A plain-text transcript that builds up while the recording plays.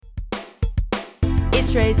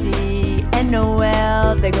It's Tracy and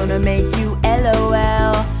Noel. They're gonna make you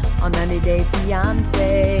LOL on 90 Day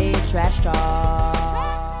Fiancé Trash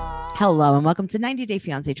Talk. Hello and welcome to 90 Day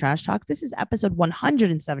Fiancé Trash Talk. This is episode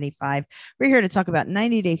 175. We're here to talk about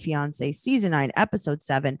 90 Day Fiancé season 9, episode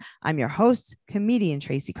 7. I'm your host, comedian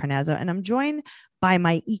Tracy Carnazzo, and I'm joined by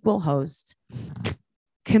my equal host,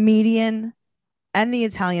 comedian and the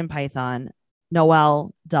Italian Python,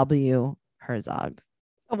 Noel W. Herzog.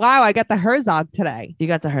 Wow, I got the Herzog today. You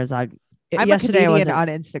got the Herzog. I'm Yesterday a comedian I on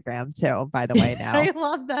Instagram too, by the way. Now I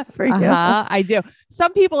love that for you. I do.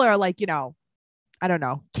 Some people are like, I don't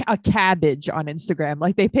know, a cabbage on Instagram.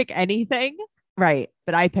 Like they pick anything, Right.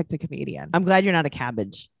 but I picked a comedian. I'm glad you're not a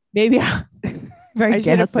cabbage. Maybe Very I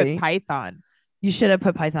should have gassy. put Python. You should have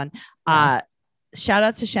put Python. Shout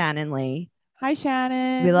out to Shannon Lee. Hi,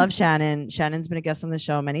 Shannon. We love Shannon. Shannon's been a guest on the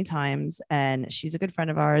show many times, and she's a good friend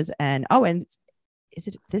of ours. And is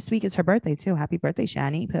it this week is her birthday too? Happy birthday,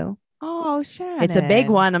 Shani Poo. Oh, Shannon. It's a big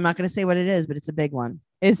one. I'm not going to say what it is, but it's a big one.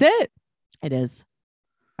 Is it? It is.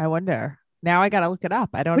 I wonder. Now I got to look it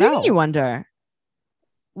up. I don't What do know. you mean you wonder?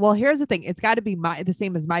 Well, here's the thing. It's got to be the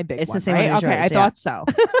same as my big It's one. the same right? one as Okay, yours, I yeah. thought so.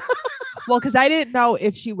 Well, because I didn't know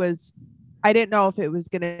if it was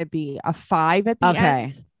going to be a 5 at the Okay.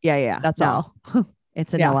 end. Yeah. That's No, all.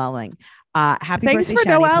 It's a Yeah. Noeling. Happy Thanks birthday, for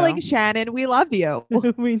Shani Noeling, Poo. Shannon. We love you.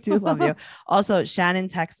 We do love you. Also, Shannon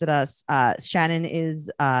texted us. Shannon is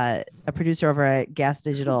a producer over at Gas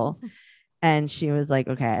Digital, and she was like,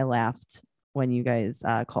 "Okay, I laughed when you guys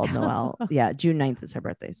called Noel. Yeah, June 9th is her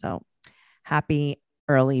birthday. So, happy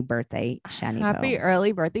early birthday, Shani. Happy Poo.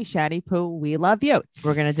 early birthday, Shani Poo. We love you.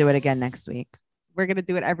 We're gonna do it again next week. We're gonna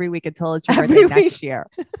do it every week until it's your Every birthday week. next year.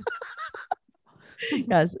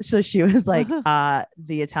 Yes. So she was like,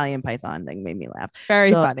 the Italian Python thing made me laugh.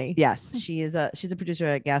 Very So, funny. Yes, she's a producer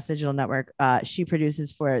at Gas Digital Network. She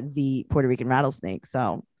produces for the Puerto Rican Rattlesnake.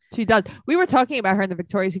 So She does. We were talking about her in the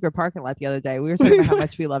Victoria's Secret parking lot the other day. We were talking about how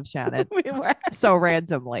much we love Shannon. we were. So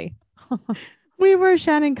randomly.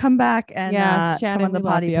 Shannon, come back and Yeah, come Shannon, on the we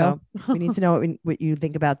love potty you. po. We need to know what you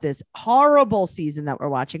think about this horrible season that we're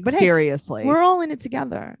watching. But hey, Seriously. we're all in it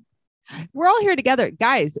together. We're all here together.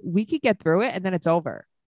 Guys, we could get through it and then it's over.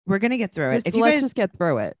 We're gonna get through it. Let's just get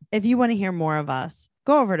through it. If you want to hear more of us,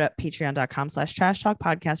 go over to patreon.com/trash talk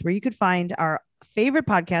podcast, where you could find our favorite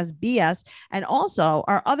podcast, BS, and also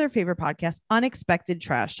our other favorite podcast, Unexpected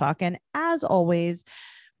Trash Talk. And as always,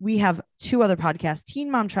 we have 2 other podcasts, Teen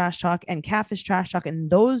Mom Trash Talk and Catfish Trash Talk. And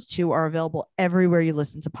those 2 are available everywhere you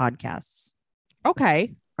listen to podcasts.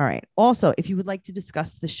 Okay. All right. Also, if you would like to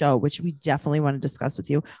discuss the show, which we definitely want to discuss with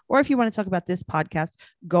you, or if you want to talk about this podcast,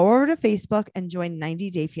 go over to Facebook and join 90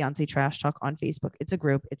 Day Fiancé Trash Talk on Facebook. It's a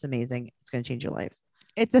group. It's amazing. It's going to change your life.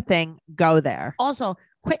 It's a thing. Go there. Also,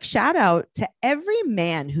 quick shout out to every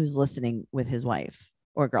man who's listening with his wife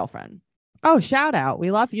or girlfriend. Oh, shout out. We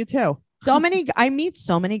love you too. I meet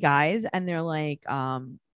so many guys and they're like,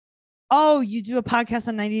 oh, you do a podcast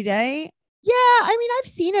on 90 Day? Yeah, I mean, I've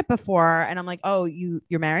seen it before. And I'm like, oh,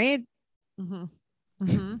 you're married Mm-hmm.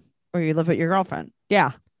 Mm-hmm. or you live with your girlfriend?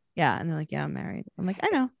 Yeah. Yeah. And they're like, yeah, I'm married. I'm like, I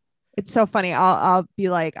know. It's so funny. I'll be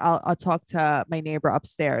like, I'll talk to my neighbor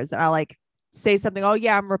upstairs and I'll like say something. Oh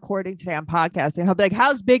yeah, I'm recording today. I'm podcasting. He'll be like,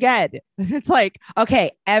 how's Big Ed? It's like,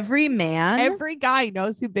 Okay. Every guy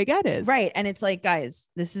knows who Big Ed is. right. And it's like, guys,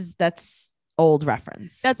 that's old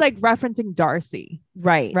reference. That's like referencing Darcy.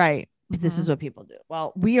 right. Right. This is what people do.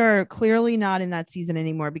 Well, we are clearly not in that season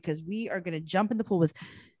anymore because we are going to jump in the pool with,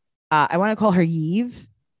 I want to call her Eve,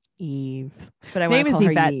 but I want Name to is call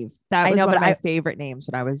her Yvette. Eve. That I was know, one but of my favorite names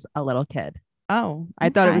when I was a little kid. Oh, I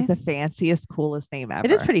thought it was okay. the fanciest, coolest name ever.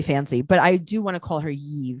 It is pretty fancy, but I do want to call her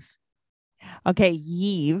Eve. Okay.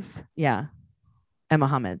 Yves Yeah. And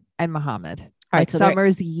Muhammad. and Muhammad. All right. Like So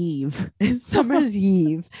Summer's Yves. Summer's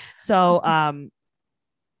Eve. So,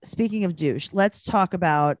 speaking of douche, let's talk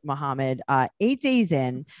about Muhammad. 8 days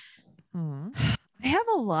in, Mhm. I have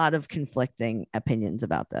a lot of conflicting opinions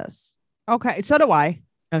about this. Okay. So do I.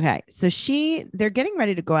 Okay. So they're getting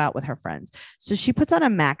ready to go out with her friends. So she puts on a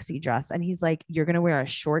maxi dress and he's like, you're going to wear a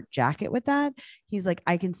short jacket with that? He's like,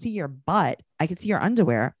 I can see your butt. I can see your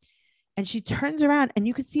underwear. And she turns around and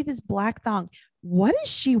you can see this black thong. What is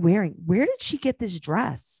she wearing? Where did she get this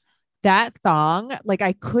dress? That thong, like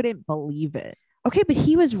I couldn't believe it. Okay. But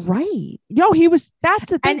he was right. No, that's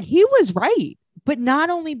the thing. And- He was right. But not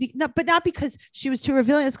because she was too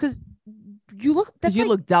revealing. It's because you look,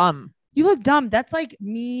 Look dumb. you look dumb. That's like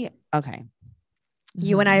me. Okay.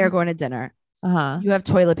 You and I are going to dinner. Uh-huh. You have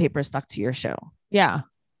toilet paper stuck to your shoe. Yeah.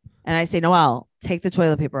 And I say, Noel, take the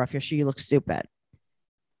toilet paper off your shoe. You look stupid.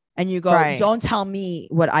 And you go, Right. don't tell me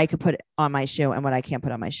what I could put on my shoe and what I can't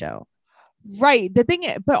put on my shoe. Right. The thing,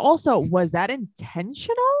 but also, was that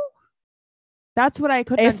intentional? That's what I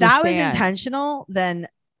couldn't If that was understand. intentional, then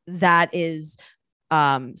that is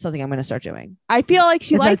something I'm going to start doing. I feel like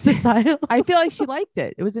she If liked that's the it. style. I feel like she liked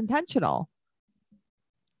it. It was intentional.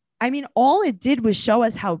 I mean, all it did was show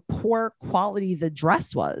us how poor quality the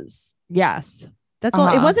dress was. Yes. That's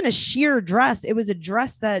all. It wasn't a sheer dress. It was a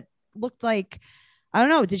dress that looked like, I don't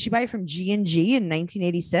know. Did she buy it from G&G in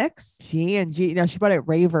 1986? G&G. No, she bought it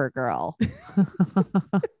Raver Girl.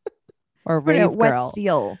 Or Put it Rave at Wet Girl.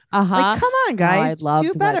 Seal. Uh-huh. Like, come on, guys. I loved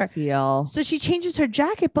do better. Wet Seal. So she changes her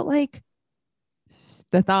jacket, but like,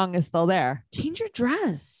 The thong is still there. change your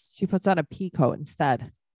dress. She puts on a pea coat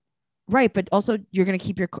instead. Right. But also, you're going to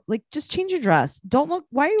keep your, like, just change your dress. Don't look.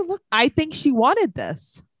 Why are you look? I think she wanted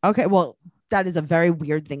this. Okay. Well, that is a very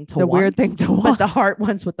weird thing to The want. weird thing to But want. the heart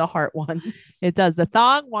wants what the heart wants. It does. The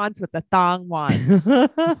thong wants what the thong wants.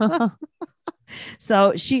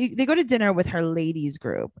 So they go to dinner with her ladies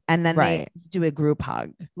group, and then Right. they do a group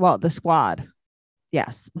hug. Well, the squad.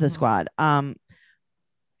 Yes, the Mhm. squad.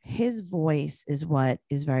 His voice is what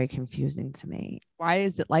is very confusing to me. Why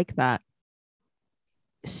is it like that?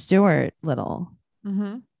 Stuart Little,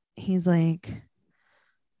 Mm-hmm. he's like,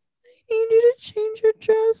 I need you to change your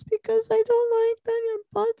dress because I don't like that your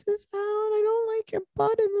butt is out. I don't like your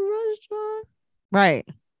butt in the restaurant. Right.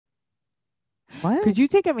 What? Could you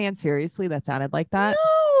take a man seriously that sounded like that?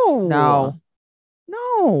 No,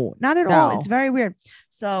 not at all. No. It's very weird.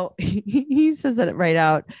 So he says that right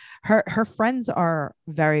out. Her friends are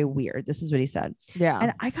very weird. This is what he said. Yeah.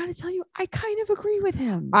 And I got to tell you, I kind of agree with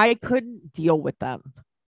him. I couldn't deal with them.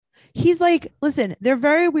 He's like, listen, they're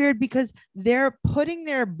very weird because they're putting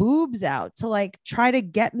their boobs out to like try to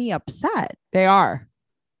get me upset. They are.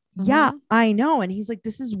 Yeah, Mhm. I know. And he's like,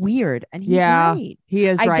 this is weird. And he's Yeah, right. He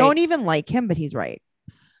is I right. don't even like him, but he's right.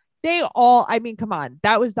 They all, I mean, come on.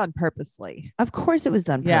 That was done purposely. Of course it was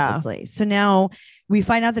done Yeah. purposely. So now we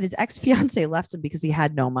find out that his ex-fiance left him because he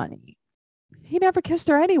had no money. He never kissed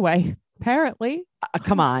her anyway, apparently.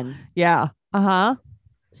 Come on. Yeah. Uh-huh.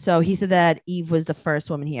 So he said that Eve was the first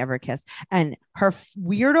woman he ever kissed. And her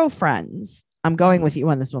weirdo friends, I'm going with you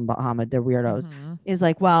on this one, Muhammad, they're weirdos, Mhm. is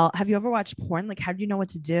like, well, have you ever watched porn? Like, how do you know what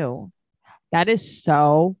to do? That is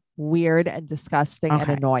so weird and disgusting and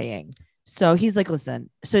Okay. annoying. So he's like, listen.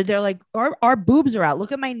 So they're like, our boobs are out.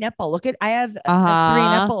 Look at my nipple. Look at, I have three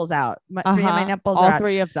Uh-huh. nipples out. Three of my nipples All are out.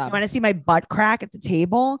 three of You them. want to see my butt crack at the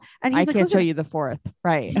table? And I he's like, can't show listen. you the fourth.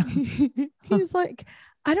 Right. He's like,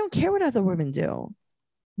 I don't care what other women do.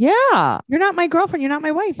 Yeah. You're not my girlfriend. You're not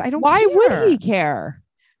my wife. I don't Why care. would he care?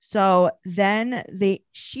 So then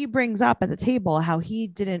she brings up at the table how he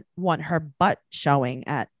didn't want her butt showing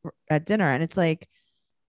at dinner. And it's like,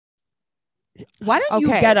 why don't you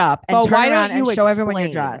Okay, get up and But turn why around don't you and show everyone your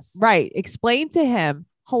explain? dress? Right. Explain to him.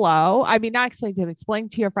 Hello. I mean, not explain to him. Explain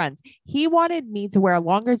to your friends. He wanted me to wear a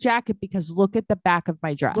longer jacket because look at the back of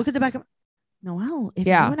my dress. Look at the back of Noelle. If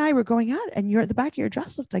Yeah. you and I were going out and the back of your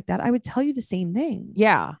dress looked like that, I would tell you the same thing.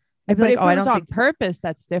 Yeah. I'd be But like, if oh, it I was don't on think. purpose,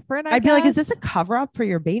 that's different. I'd be like, is this guess. a cover up for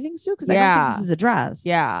your bathing suit? Because I don't think Yeah. this is a dress.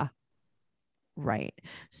 Yeah. Right.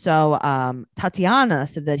 So Tatiana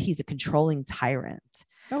said that he's a controlling tyrant.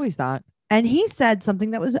 No, he's not. And he said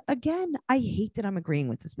something that was, again, I hate that I'm agreeing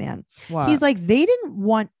with this man. What? He's like, they didn't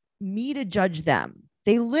want me to judge them.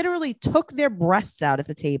 They literally took their breasts out at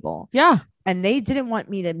the table yeah. and they didn't want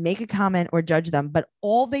me to make a comment or judge them. But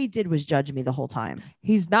all they did was judge me the whole time.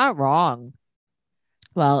 He's not wrong.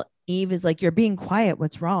 Well, Eve is like, you're being quiet.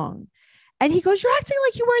 What's wrong? And he goes, you're acting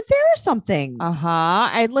like you weren't there or something. Uh-huh.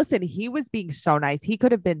 And listen, he was being so nice. He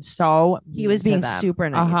could have been so He was mean to being them. super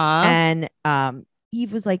nice. Uh-huh. And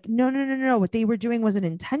Eve was like, no. What they were doing wasn't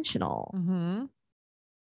intentional. Mm-hmm.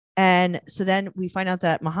 And so then we find out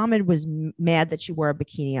that Muhammad was mad that she wore a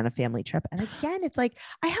bikini on a family trip. And again, it's like,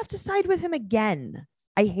 I have to side with him again.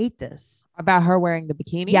 I hate this. About her wearing the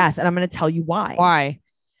bikini? Yes. And I'm going to tell you why. Why?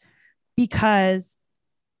 Because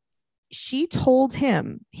she told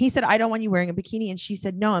him, he said, I don't want you wearing a bikini. And she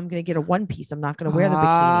said, no, I'm going to get a one piece. I'm not going to wear the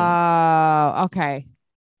bikini. Oh, okay.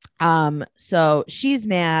 So she's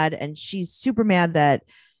mad and she's super mad that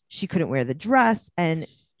she couldn't wear the dress. And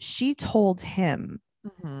she told him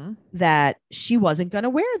Mm-hmm. that she wasn't going to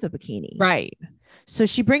wear the bikini. Right. So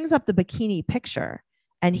she brings up the bikini picture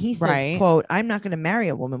and he says, Right. quote, I'm not going to marry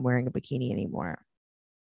a woman wearing a bikini anymore.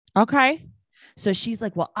 Okay. So she's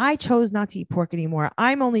like, well, I chose not to eat pork anymore.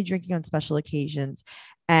 I'm only drinking on special occasions.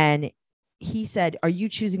 And he said, are you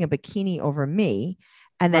choosing a bikini over me?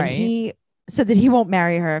 And then Right. he said that he won't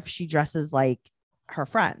marry her if she dresses like her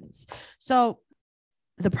friends. So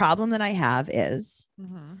the problem that I have is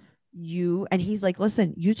Mm-hmm. and he's like,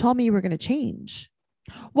 listen, you told me you were going to change.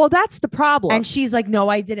 Well, that's the problem. And she's like, no,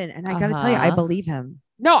 I didn't. And I got to tell you, I Uh-huh. believe him.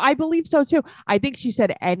 No, I believe so too. I think she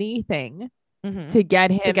said anything Mhm. to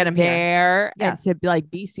get him, get him here. there Yes. and to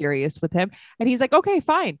be serious with him. And he's like, okay,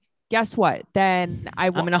 fine. Guess what? Then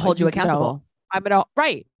I'm going to hold you accountable. I'm going to,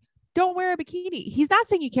 right. Don't wear a bikini. He's not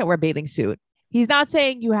saying you can't wear a bathing suit. He's not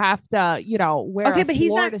saying you have to, wear Okay, a but he's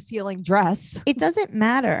floor not- to ceiling dress. It doesn't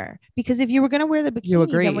matter, because if you were going to wear the bikini, You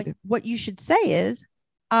then agreed. what you should say is,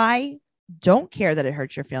 I don't care that it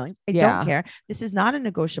hurts your feelings. I Yeah. don't care. This is not a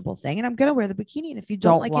negotiable thing. And I'm going to wear the bikini. And if you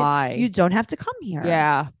don't like lie. it, you don't have to come here.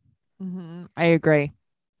 Yeah. Mhm. I agree.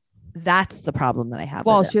 That's the problem that I have.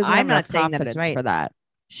 Well, with it. she doesn't have I'm not enough saying that it's confidence right. for that.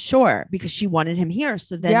 Sure, because she wanted him here.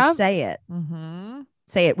 So then Yeah. say it. Mm-hmm.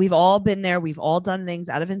 Say it. We've all been there. We've all done things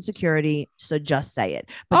out of insecurity. So just say it.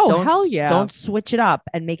 Oh, don't, hell yeah. Don't switch it up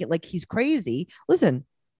and make it like he's crazy. Listen,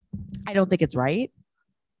 I don't think it's right.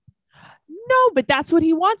 No, but that's what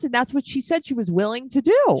he wants. And that's what she said she was willing to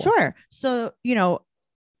do. Sure. So,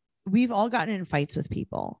 we've all gotten in fights with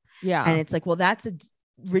people. Yeah. And it's like, well, that's a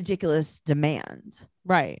ridiculous demand.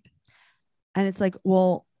 right. And it's like,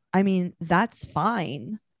 well, I mean, that's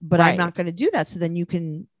fine, but I'm Right. not going to do that. So then you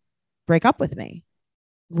can break up with me.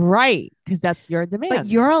 Right. Because that's your demand. But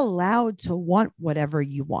you're allowed to want whatever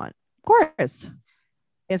you want. of course.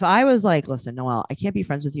 If I was like, listen, Noelle, I can't be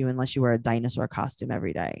friends with you unless you wear a dinosaur costume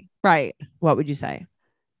every day, Right. what would you say?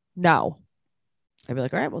 No. I'd be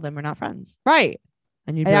like, all right, well, then we're not friends. Right.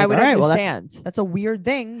 And you'd be And I like, would all right, well, understand. that's a weird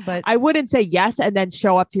thing, but I wouldn't say yes and then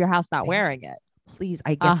show up to your house not wearing it. please,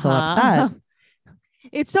 I get so Uh-huh. upset.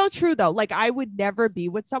 It's so true though. Like I would never be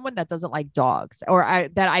with someone that doesn't like dogs or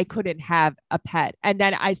that I couldn't have a pet. And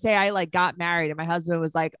then I say I got married and my husband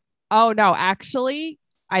was like, oh no, actually,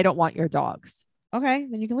 I don't want your dogs. Okay,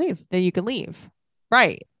 then you can leave. Then you can leave.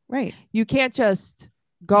 Right. Right. You can't just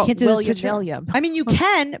go You can't do the William switcheroo. William. I mean, you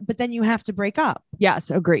can, but then you have to break up.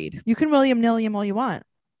 Yes, agreed. You can William Nilliam all you want.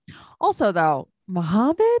 Also though,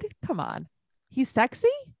 Muhammad, come on. He's sexy.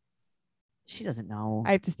 She doesn't know.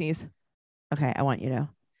 I have to sneeze. Okay, I want you to.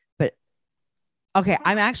 But okay,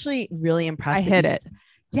 I'm actually really impressed. I that hit you it.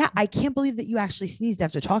 Yeah, I can't believe that you actually sneezed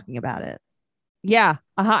after talking about it. Yeah.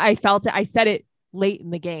 I felt it. I said it late in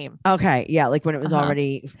the game. Okay, yeah, like when it was Uh-huh.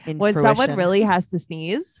 already in When fruition. someone really has to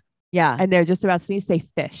sneeze yeah, and they're just about to sneeze, say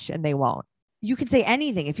fish and they won't. you could say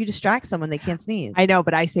anything. If you distract someone, they can't sneeze. I know,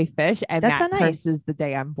 but I say fish and That's that not nice. curses the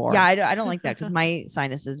day I'm born. Yeah, I don't like that because my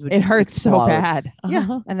sinuses would. It hurts so explode. bad. Yeah,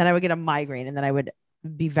 Uh-huh. and then I would get a migraine, and then I would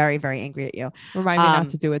be very, very angry at you. Remind me Um, not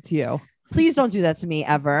to do it to you. Please don't do that to me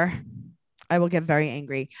ever. I will get very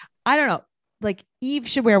angry. I don't know. Like Eve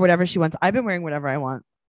should wear whatever she wants. I've been wearing whatever I want.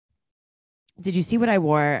 Did you see what I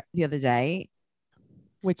wore the other day?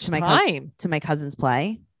 Which to my time? to my cousin's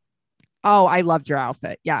play? Oh, I loved your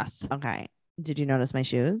outfit. Yes. Okay. Did you notice my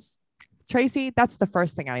shoes? Tracy, that's the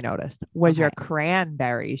first thing I noticed was your Okay.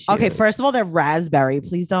 cranberry shoes. Okay, first of all, they're raspberry.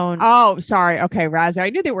 Please don't. Oh, sorry. Okay, raspberry. I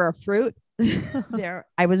knew they were a fruit.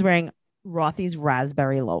 I was wearing Rothy's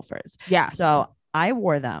raspberry loafers. Yes. So I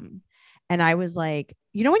wore them and I was like,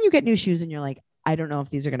 when you get new shoes and you're like, I don't know if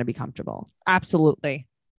these are going to be comfortable. absolutely.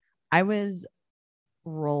 I was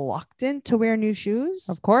reluctant to wear new shoes.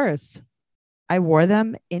 Of course. I wore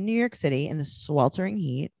them in New York City in the sweltering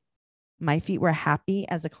heat. My feet were happy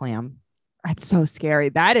as a clam. That's so scary.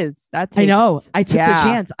 That I know. I took the yeah.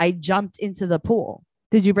 chance. I jumped into the pool.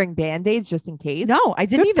 Did you bring band-aids just in case? No, I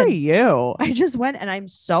didn't Good for even. you. I just went and I'm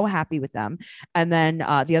so happy with them. And then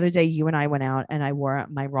the other day, you and I went out and I wore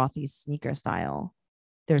my Rothy's sneaker style.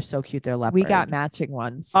 They're so cute. They're leopard. We got matching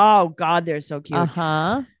ones. Oh God, they're so cute.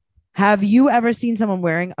 Uh-huh. Have you ever seen someone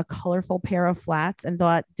wearing a colorful pair of flats and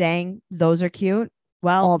thought, dang, those are cute?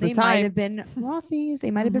 Well, All the they might time. have been Rothy's. They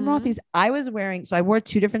might have been Mhm. Rothy's. I wore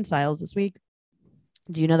two different styles this week.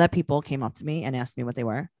 Do you know that people came up to me and asked me what they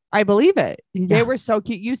were? I believe it. Yeah. They were so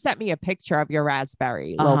cute. You sent me a picture of your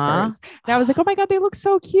raspberry Uh-huh. loafers. And I was like, oh my God, they look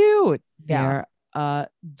so cute. Yeah. They're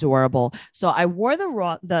adorable. So I wore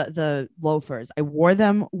the loafers. I wore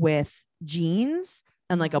them with jeans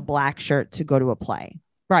and like a black shirt to go to a play.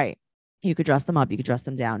 Right. You could dress them up. You could dress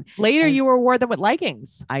them down. Later, And- you wore them with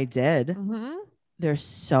leggings. I did. Mm-hmm. They're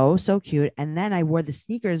so, so cute. And then I wore the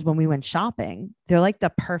sneakers when we went shopping. They're like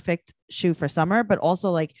the perfect shoe for summer, but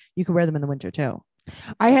also like you could wear them in the winter too.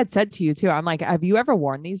 I had said to you too, I'm like, have you ever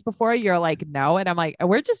worn these before? You're like, no. And I'm like,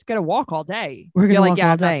 we're just going to walk all day. We're gonna You're like, walk yeah,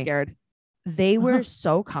 all I'm day. not scared. They were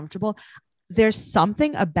so comfortable. There's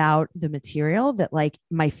something about the material that like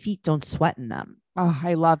my feet don't sweat in them Oh,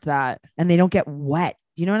 I love that. and they don't get wet.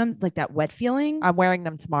 You know what I'm like that wet feeling? I'm wearing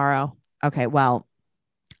them tomorrow. Okay. Well,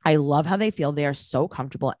 I love how they feel. They are so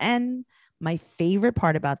comfortable. And my favorite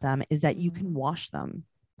part about them is that you can wash them.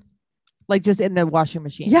 Like just in the washing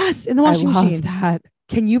machine. Yes, in the washing I love machine. that.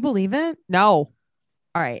 Can you believe it? No.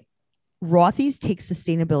 All right. Rothy's takes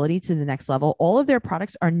sustainability to the next level. All of their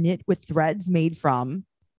products are knit with threads made from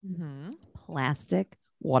plastic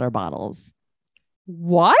water bottles.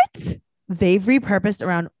 What? They've repurposed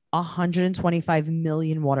around 125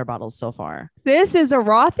 million water bottles so far. This is a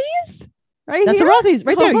Rothy's? Right That's here? a Rothy's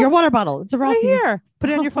right there. Your water bottle. It's a Rothy's. Right here. Put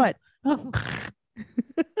it on your foot.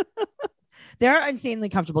 They're insanely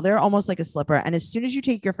comfortable. They're almost like a slipper. And as soon as you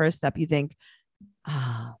take your first step, you think,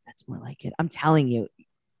 that's more like it. I'm telling you.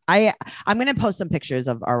 I'm going to post some pictures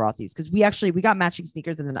of our Rothy's because we got matching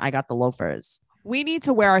sneakers and then I got the loafers. We need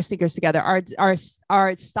to wear our sneakers together. Our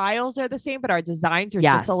styles are the same, but our designs are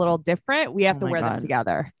just a little different. We have to wear them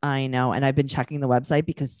together. I know. And I've been checking the website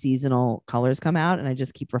because seasonal colors come out and I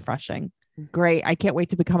just keep refreshing. Great. I can't wait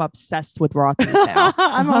to become obsessed with Rothy's now.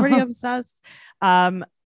 I'm already obsessed.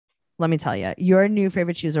 Let me tell you, your new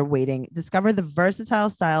favorite shoes are waiting. Discover the versatile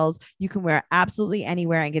styles you can wear absolutely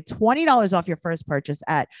anywhere and get $20 off your first purchase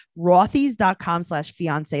at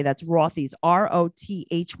rothys.com/fiance. That's Rothys,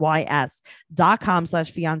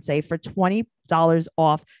 ROTHYS.com/fiance for $20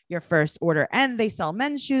 off your first order. And they sell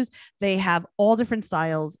men's shoes. They have all different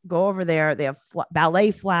styles. Go over there. They have ballet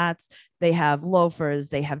flats. They have loafers.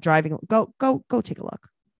 They have driving. Go take a look.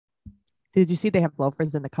 Did you see they have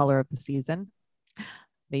loafers in the color of the season?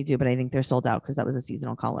 They do, but I think they're sold out because that was a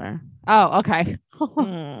seasonal color. Oh, okay.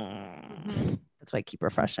 That's why I keep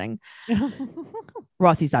refreshing.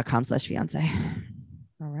 Rothys.com/fiance.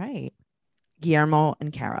 All right. Guillermo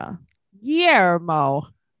and Cara. Guillermo.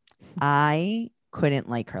 I couldn't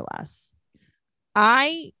like her less.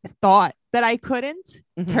 I thought that I couldn't.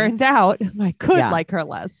 Turns out I could like her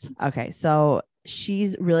less. Okay. So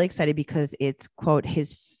she's really excited because it's, quote,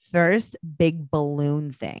 his first big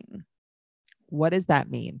balloon thing. What does that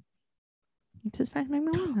mean? It's his first big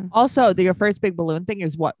balloon. Also, your first big balloon thing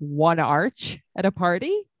is what? One arch at a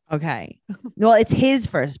party? Okay. Well, it's his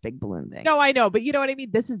first big balloon thing. No, I know, but you know what I mean?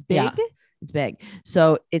 This is big. Yeah, it's big.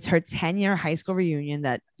 So it's her 10-year high school reunion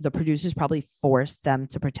that the producers probably forced them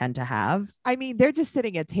to pretend to have. I mean, they're just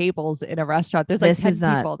sitting at tables in a restaurant. There's like 10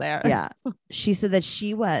 people there. Yeah. She said that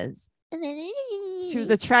she was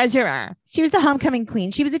a treasurer. She was the homecoming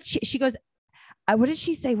queen. She was she goes, what did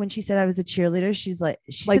she say when she said I was a cheerleader? She's like,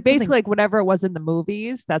 basically like whatever it was in the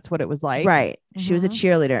movies. That's what it was like. Right. She was a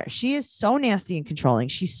cheerleader. She is so nasty and controlling.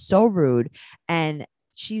 She's so rude. And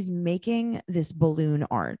she's making this balloon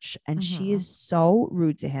arch and she is so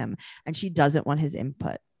rude to him and she doesn't want his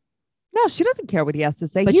input. No, she doesn't care what he has to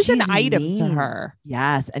say. But he's an item to her.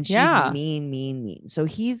 Yes. And she's mean. So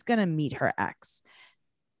he's going to meet her ex.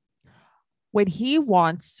 When he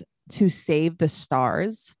wants to save the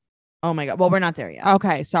stars. Oh my God. Well, we're not there yet.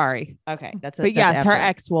 Okay. Sorry. Okay. But yes, her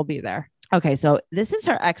ex will be there. Okay. So this is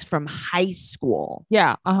her ex from high school.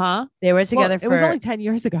 Yeah. Uh-huh. They were together it was only 10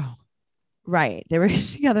 years ago. Right. They were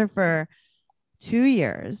together for 2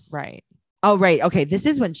 years. Right. Oh, right. Okay. This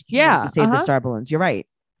is when she wants to save the star balloons. You're right.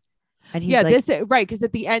 And he's like, right. Because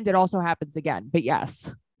at the end, it also happens again. But yes.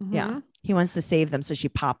 Yeah. He wants to save them. So she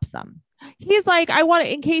pops them. He's like, I want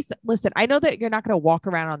it in case, listen, I know that you're not going to walk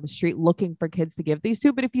around on the street looking for kids to give these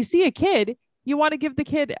to, but if you see a kid, you want to give the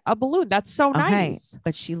kid a balloon. That's so nice.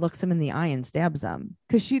 But she looks him in the eye and stabs them.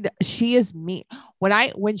 Because she is mean.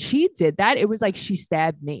 When she did that, it was like she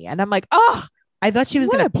stabbed me. And I'm like, oh, I thought she was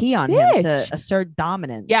going to pee on him to assert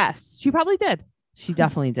dominance. Yes, she probably did. She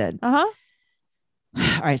definitely did. Uh-huh.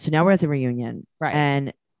 All right. So now we're at the reunion. Right.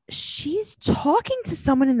 And she's talking to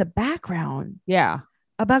someone in the background. Yeah.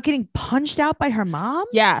 About getting punched out by her mom?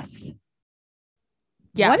 Yes.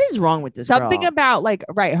 What is wrong with this Something girl? about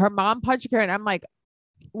her mom punching her. And I'm like,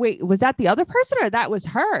 wait, was that the other person or that was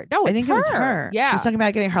her? No, I think it was her. Yeah. She was talking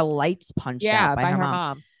about getting her lights punched out by her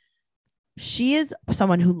mom. She is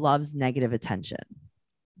someone who loves negative attention.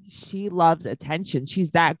 She loves attention.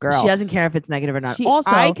 She's that girl. She doesn't care if it's negative or not.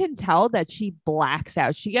 Also, I can tell that she blacks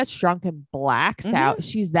out. She gets drunk and blacks out.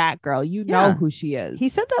 She's that girl. You know who she is. He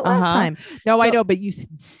said that last time. No, I know, but you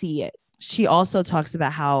see it. She also talks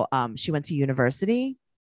about how she went to university.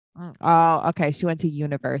 Oh, okay. She went to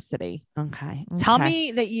university. Okay. Tell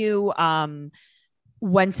me that you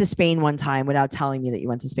went to Spain one time without telling me that you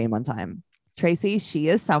went to Spain one time. Tracy, she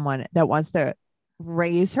is someone that wants to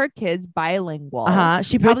raise her kids bilingual.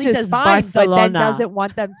 She probably says fine, Barcelona, but then doesn't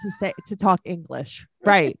want them to talk English.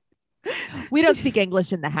 Right. We don't speak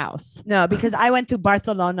English in the house. No, because I went to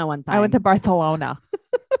Barcelona one time. I went to Barcelona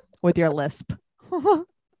with your lisp.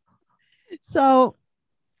 So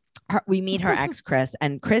we meet her ex, Chris,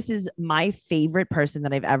 and Chris is my favorite person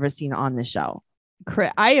that I've ever seen on the show.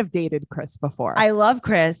 I have dated Chris before. I love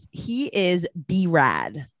Chris. He is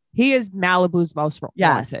B-rad. He is Malibu's most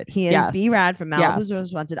Yes, wanted. he is Yes. B-Rad from Malibu's Yes.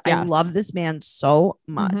 Most Wanted. I Yes. love this man so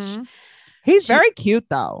much. Mhm. He's She- very cute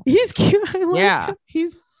though. He's cute. I like Yeah. him.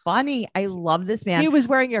 He's funny. I love this man. He was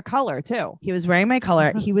wearing your color too. He was wearing my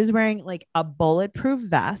color. He was wearing like a bulletproof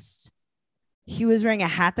vest. He was wearing a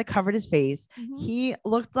hat that covered his face. He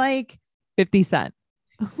looked like 50 Cent.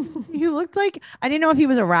 I didn't know if he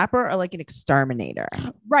was a rapper or like an exterminator.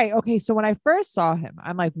 Right. Okay. So when I first saw him,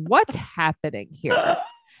 I'm like, what's happening here?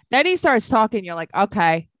 Then he starts talking. You're like,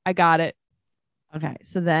 okay, I got it. Okay.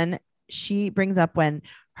 So then she brings up when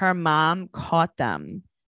her mom caught them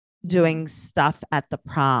doing stuff at the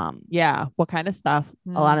prom. Yeah. What kind of stuff?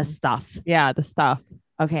 A lot of stuff. Yeah, the stuff.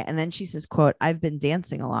 Okay. And then she says, quote, I've been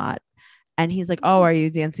dancing a lot. And he's like, oh, are you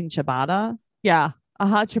dancing ciabatta? Yeah.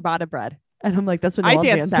 Ciabatta bread. And I'm like, that's what I Noel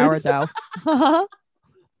dance dances. sourdough.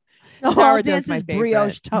 Noel Sourdough's my dances favorite.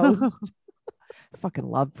 brioche toast. I fucking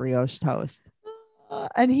love brioche toast.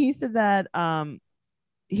 And he said that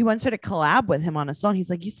he wants her to collab with him on a song. He's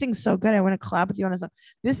like, you sing so good. I want to collab with you on a song.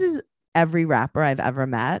 This is every rapper I've ever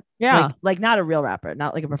met. Yeah. Like not a real rapper,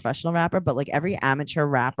 not like a professional rapper, but like every amateur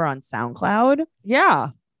rapper on SoundCloud. Yeah.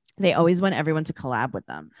 They always want everyone to collab with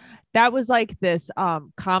them. That was like this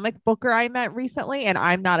comic booker I met recently, and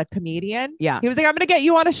I'm not a comedian. Yeah. He was like, I'm gonna get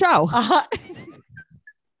you on a show.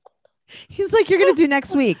 He's like, you're going to do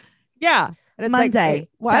next week. Yeah. And it's like, Monday, wait,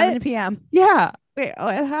 what? 7 p.m. Yeah. Wait, oh,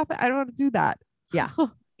 it happened. I don't want to do that. Yeah.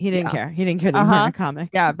 He didn't Yeah. care. He didn't care that you were in a comic.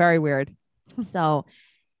 Yeah. Very weird. So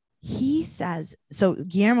he says, so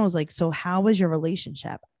Guillermo's like, so how was your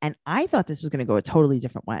relationship? And I thought this was going to go a totally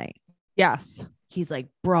different way. Yes. He's like,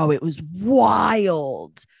 bro, it was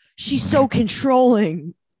wild. She's so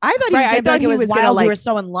controlling. I thought he was Right, I going to be thought like, he it was was gonna, wild. We like- were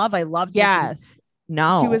so in love. I loved her. Yes.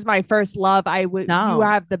 No, She was my first love. I would. No. You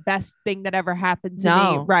have the best thing that ever happened to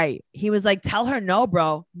No. me. Right. he was like, tell her no,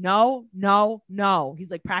 bro. No, no, no. He's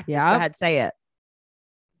like, practice. Yep. Go ahead, say it.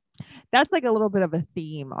 That's like a little bit of a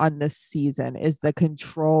theme on this season is the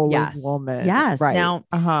controlling Yes. woman. Yes. Right. Now,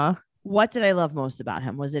 Uh-huh. what did I love most about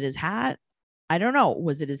him? Was it his hat? I don't know.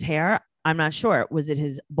 Was it his hair? I'm not sure. Was it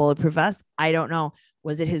his bulletproof vest? I don't know.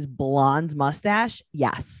 Was it his blonde mustache?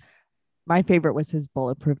 Yes. My favorite was his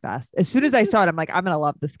bulletproof vest. As soon as I saw it, I'm like, I'm gonna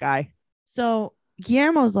love this guy. So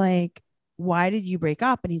Guillermo's like, why did you break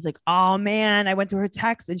up? And he's like, oh man, I went through her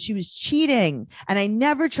text and she was cheating and I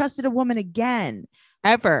never trusted a woman again.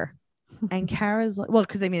 Ever. And Kara's like, well,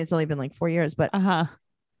 because I mean, it's only been like 4 years, but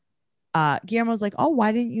Guillermo's like, oh,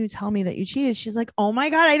 why didn't you tell me that you cheated? She's like, oh my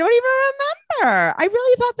God, I don't even remember. I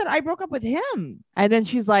really thought that I broke up with him. And then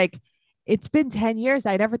she's like, it's been 10 years.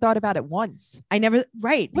 I never thought about it once. I never,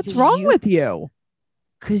 right. What's wrong with you?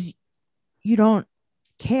 Because you don't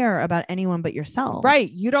care about anyone but yourself. Right.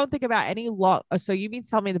 You don't think about any long. So you mean to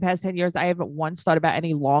tell me the past 10 years, I haven't once thought about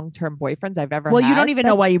any long-term boyfriends I've ever Well, had? you don't even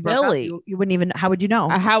know That's why you broke up. silly. You wouldn't even, how would you know?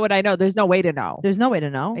 How would I know? There's no way to know. There's no way to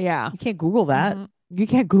know. Yeah. You can't Google that. Mhm. You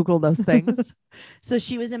can't Google those things. So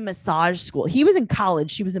she was in massage school. He was in college.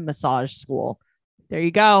 She was in massage school. There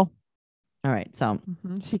you go. All right. So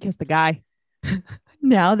She kissed the guy.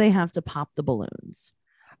 now they have to pop the balloons.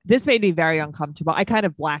 This made me very uncomfortable. I kind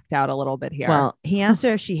of blacked out a little bit here. Well, he asked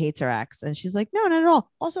her if she hates her ex, and she's like, no, not at all.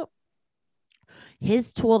 Also,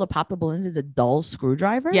 his tool to pop the balloons is a dull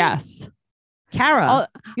screwdriver. yes. Kara,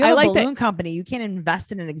 Oh, you have I a like that- balloon company. You can't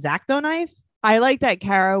invest in an X-Acto knife. I like that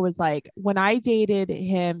Kara was like, when I dated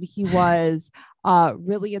him, he was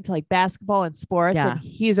really into like basketball and sports. Yeah. And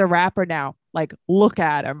he's a rapper now. Like, look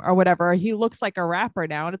at him or whatever. He looks like a rapper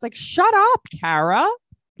now. And it's like, shut up, Kara.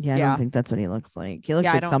 Yeah, I Yeah. don't think that's what he looks like. He looks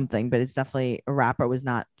Yeah, I like don't- something, but it's definitely a rapper was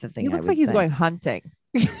not the thing. He I looks would like he's say. going hunting.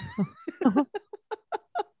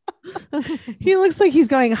 He looks like he's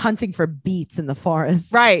going hunting for beets in the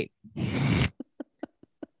forest. Right.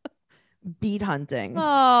 Beet hunting.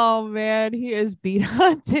 Oh man, he is beat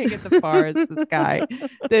hunting in the forest.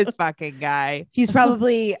 This fucking guy. He's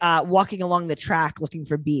probably walking along the track looking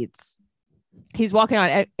for beets. He's walking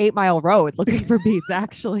on 8 Mile Road looking for beats.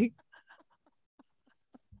 Actually,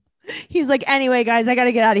 He's like, anyway, guys, I got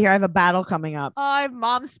to get out of here. I have a battle coming up. I have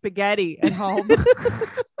mom's spaghetti at home.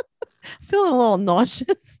 Feeling a little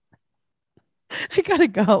nauseous. I got to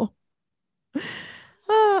go.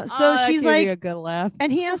 So that she's gave me like, a good laugh.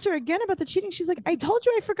 and he asked her again about the cheating. She's like, I told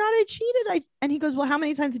you I forgot I cheated. And he goes, well, how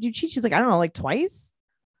many times did you cheat? She's like, I don't know, like twice.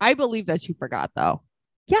 I believe that she forgot though.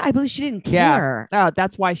 Yeah, I believe she didn't Yeah. care. Oh,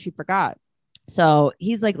 that's why she forgot. So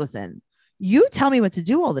he's like, listen, you tell me what to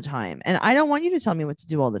do all the time. And I don't want you to tell me what to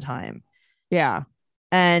do all the time. Yeah.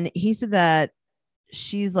 And he said that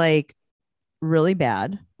she's like really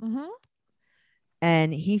bad. Mm-hmm.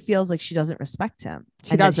 And he feels like she doesn't respect him.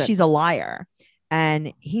 She and that doesn't. she's a liar.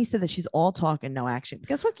 And he said that she's all talk and no action.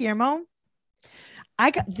 Guess what, Guillermo?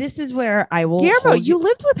 This is where I will Guillermo, hold you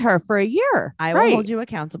lived with her for a year. I right? will hold you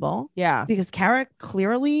accountable. Yeah. Because Kara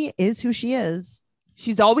clearly is who she is.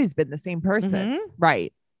 She's always been the same person. Mhm.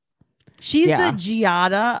 Right. She's Yeah. the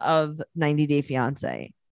Giada of 90 Day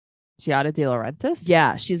Fiance. Giada De Laurentiis?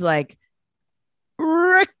 Yeah. She's like,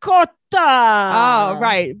 ricotta. Oh,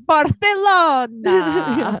 right. Barcelona.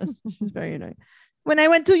 Yes. She's very annoying. When I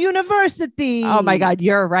went to university. Oh my God,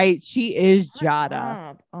 you're right. She is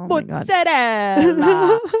Giada. Oh my God.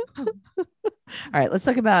 Mozzarella. All right, let's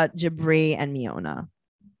talk about Jabri and Miona.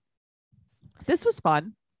 This was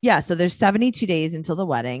fun. Yeah, so there's 72 days until the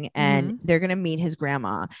wedding, and they're gonna meet his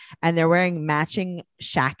grandma, and they're wearing matching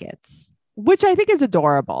shackets, which I think is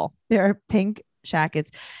adorable. They're pink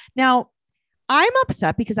shackets. Now, I'm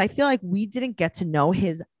upset because I feel like we didn't get to know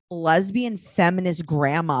his lesbian feminist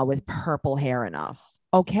grandma with purple hair enough.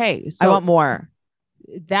 Okay, I want more.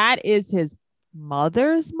 That is his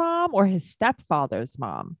mother's mom or his stepfather's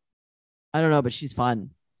mom? I don't know, but she's fun.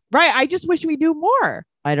 Right. I just wish we knew more.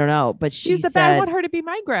 I don't know, but She's the best. I want her to be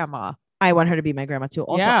my grandma. I want her to be my grandma too.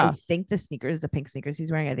 Also, Yeah. I think the pink sneakers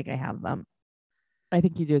he's wearing, I think I have them. I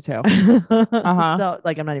think you do too. So,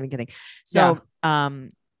 like, I'm not even kidding. So,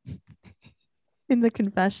 in the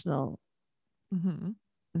confessional,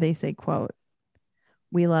 they say, quote,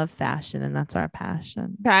 "We love fashion and that's our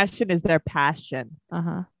passion." Passion is their passion.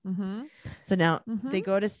 So now they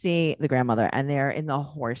go to see the grandmother and they're in the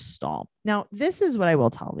horse stall. Now, this is what I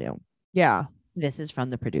will tell you. Yeah. This is from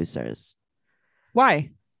the producers.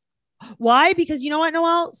 Why? Why? Because you know what,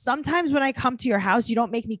 Noelle? Sometimes when I come to your house, you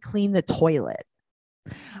don't make me clean the toilet.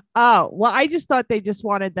 Oh, well, I just thought they just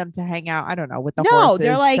wanted them to hang out. I don't know, with the No, horses.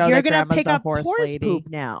 they're like, show you're that going to grandma's pick a up horse lady. poop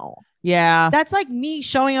now. Yeah. That's like me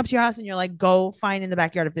showing up to your house and you're like, go find in the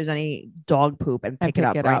backyard if there's any dog poop and pick it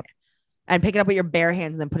up, right? And pick it up with your bare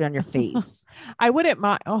hands and then put it on your face. I wouldn't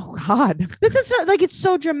mind. Oh, God. But that's not, like, it's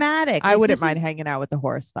so dramatic. I Like, wouldn't mind hanging out with the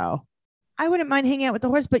horse, though. I wouldn't mind hanging out with the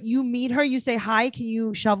horse, but you meet her, you say, hi, can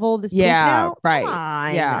you shovel this poop Yeah, now? right. Come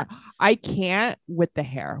on. Yeah. I can't with the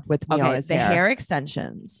hair, with Miona's the hair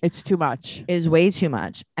extensions. It's too much. Is way too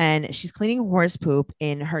much. And she's cleaning horse poop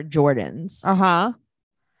in her Jordans.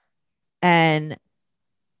 And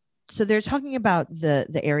so they're talking about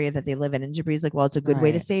the area that they live in. And Jabri's like, well, it's a good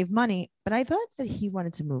way to save money. But I thought that he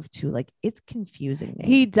wanted to move too. Like, it's confusing me.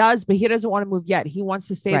 He does, but he doesn't want to move yet. He wants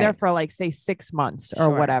to stay there for, like, say 6 months or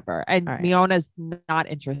whatever. And Miona's not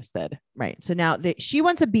interested. Right. So now she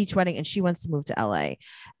wants a beach wedding and she wants to move to LA.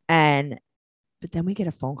 But then we get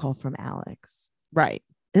a phone call from Alex. Right.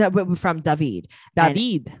 From David.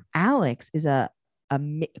 David. And Alex is a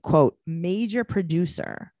quote, major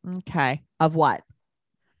producer. Okay. Of what?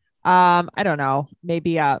 I don't know.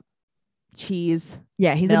 Maybe cheese.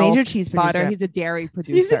 Yeah, he's milk, a major cheese producer. Butter. He's a dairy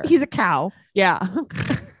producer. He's a cow. Yeah.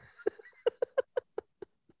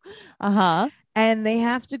 And they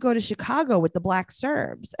have to go to Chicago with the Black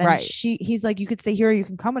Serbs. And he's like, you could stay here or you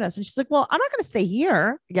can come with us. And she's like, well, I'm not going to stay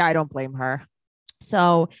here. Yeah, I don't blame her.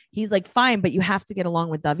 So he's like, fine, but you have to get along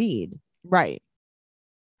with David. Right.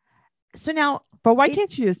 So now. But why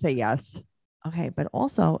can't you just say yes? Okay. But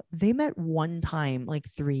also they met one time like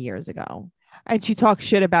 3 years ago. And she talks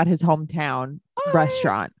shit about his hometown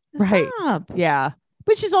restaurant. Right. Yeah.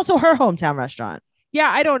 Which is also her hometown restaurant. Yeah.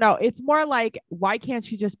 I don't know. It's more like, why can't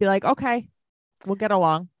she just be like, okay, we'll get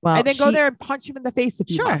along. Well, and then go there and punch him in the face if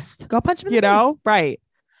you must. Go punch him in the face. You know? Right.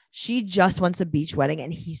 She just wants a beach wedding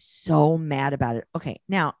and he's so mad about it. Okay.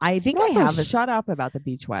 Now I think I have shut up about the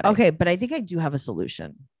beach wedding. Okay. But I think I do have a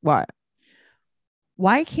solution. What?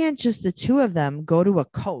 Why can't just the two of them go to a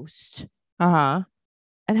coast? And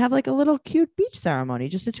have like a little cute beach ceremony,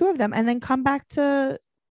 just the two of them, and then come back to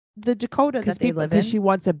the Dakota that they live in. Because she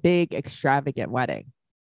wants a big extravagant wedding.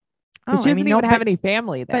 Oh, she doesn't even have any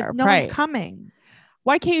family there. But no one's coming.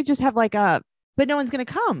 Why can't you just have like But no one's gonna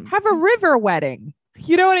come. Have a river wedding.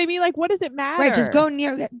 You know what I mean? Like, what does it matter? Right, just go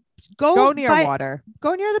near water.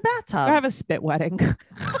 Go near the bathtub. Go have a spit wedding. Go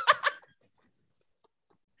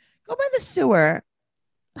by the sewer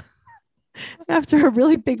after a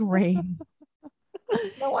really big rain.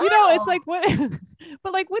 Wow. You know, it's like, what?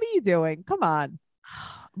 But like, what are you doing? Come on.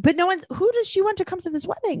 But who does she want to come to this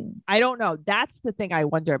wedding? I don't know. That's the thing I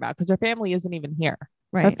wonder about, because her family isn't even here.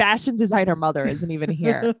 Right. Her fashion designer mother isn't even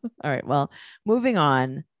here. All right. Well, moving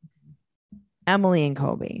on. Emily and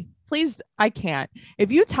Kobe. Please, I can't.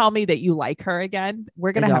 If you tell me that you like her again,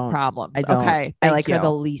 we're going to have problems. I don't. Okay. I like her the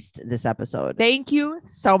least this episode. Thank you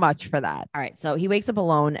so much for that. All right. So he wakes up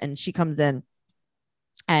alone and she comes in.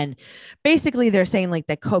 And basically they're saying like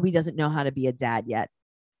that Kobe doesn't know how to be a dad yet.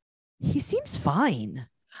 He seems fine.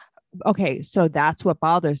 Okay, so that's what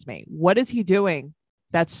bothers me. What is he doing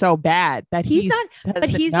that's so bad that He's not, but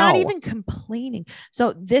doesn't he's not know? even complaining.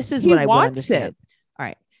 So this is He what I would wants understand. it. All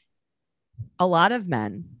right. A lot of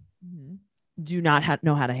men Mhm. do not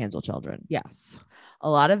know how to handle children. Yes. A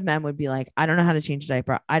lot of men would be like, I don't know how to change a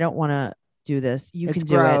diaper. I don't want to do this. You It's can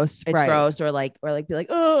do gross, it. It's right. gross. Or like be like,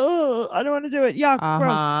 oh, I don't want to do it. Yuck,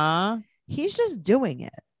 gross. Uh-huh. He's just doing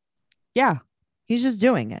it. Yeah. He's just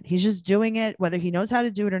doing it. He's just doing it. Whether he knows how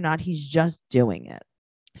to do it or not, he's just doing it.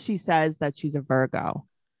 She says that she's a Virgo.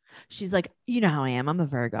 She's like, you know how I am. I'm a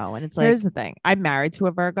Virgo. And it's like, Here's the thing. I'm married to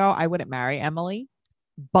a Virgo. I wouldn't marry Emily.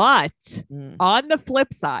 But mm, on the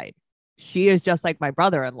flip side, she is just like my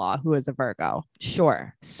brother-in-law, who is a Virgo.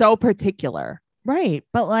 sure. So particular. Right.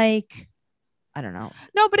 But like, I don't know.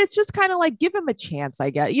 No, but it's just kind of like, give him a chance, I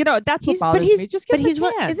guess. You know, that's what bothers me. Just give him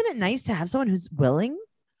a chance. Isn't it nice to have someone who's willing?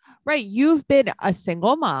 Right. You've been a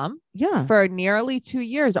single mom Yeah. for nearly 2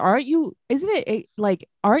 years. Aren't you?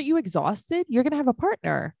 Aren't you exhausted? You're going to have a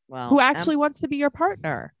partner Well, who actually wants to be your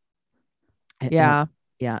partner. Yeah.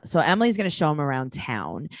 Yeah. So Emily's going to show him around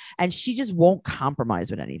town and she just won't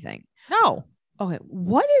compromise with anything. No. Okay.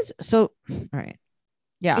 All right.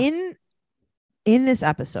 Yeah. In this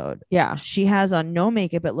episode, Yeah. she has on no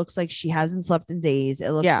makeup. It looks like she hasn't slept in days.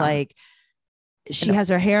 It looks Yeah. like she has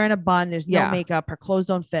her hair in a bun. There's no Yeah. makeup. Her clothes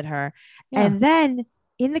don't fit her. Yeah. And then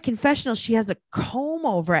in the confessional, she has a comb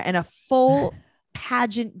over it and a full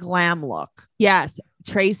pageant glam look. Yes.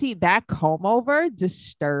 Tracy, that comb over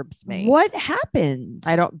disturbs me. What happened?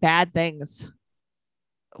 Bad things.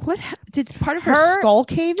 Did part of her skull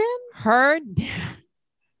cave in? Her,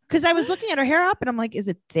 Because I was looking at her hair up and I'm like, is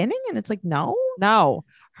it thinning? And it's like, no.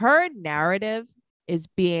 her narrative is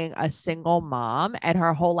being a single mom and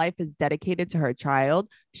her whole life is dedicated to her child.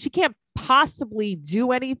 She can't possibly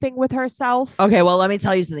do anything with herself. Okay, well, let me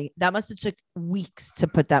tell you something. That must have took weeks to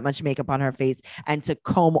put that much makeup on her face and to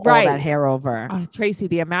comb all that hair over. Oh, Tracy,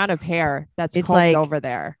 the amount of hair that's It's combed like- over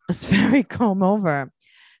there. It's very comb over.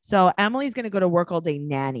 So Emily's going to go to work all day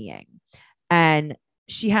nannying and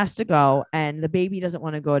she has to go and the baby doesn't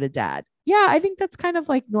want to go to dad. Yeah, I think that's kind of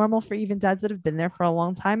like normal for even dads that have been there for a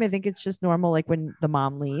long time. I think it's just normal, like when the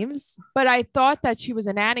mom leaves. But I thought that she was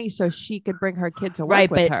a nanny so she could bring her kid to work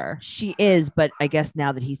Right, with but her. she is. But I guess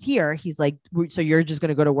now that he's here, he's like, so you're just going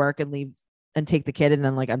to go to work and leave and take the kid. And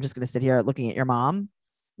then like, I'm just going to sit here looking at your mom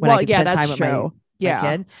when I can spend time with my kid.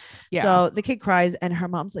 Yeah. So the kid cries and her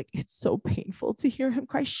mom's like, it's so painful to hear him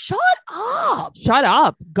cry. Shut up. Shut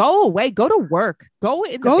up. Go away. Go to work. Go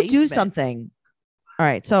do Do something. All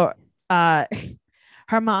right. So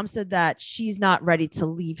her mom said that she's not ready to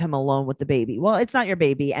leave him alone with the baby. Well, it's not your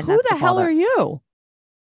baby. And who that's the hell father. are you?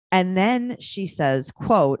 And then she says,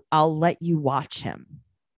 quote, I'll let you watch him.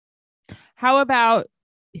 How about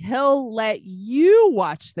he'll let you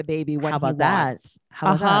watch the baby when How about he that? wants?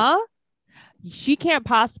 How about that? She can't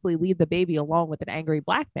possibly leave the baby alone with an angry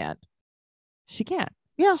black man. She can't.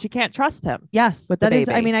 Yeah. She can't trust him. Yes. With the that is,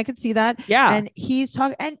 I baby. mean, I could see that. Yeah. And he's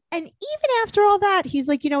talking and even after all that, he's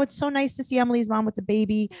like, it's so nice to see Emily's mom with the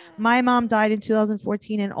baby. My mom died in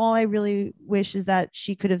 2014. And all I really wish is that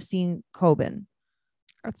she could have seen Coben.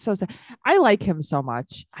 That's so sad. I like him so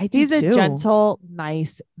much. I do He's too. a gentle,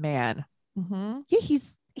 nice man. Mm-hmm. Yeah,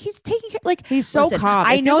 he's taking care. Like He's so listen, calm.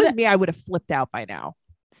 I If know it was that. me, I would have flipped out by now.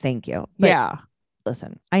 Thank you. But Yeah.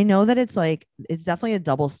 listen, I know that it's definitely a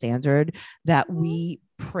double standard that we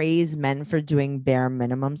praise men for doing bare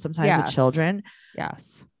minimum sometimes with Yes. children.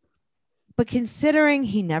 Yes. But considering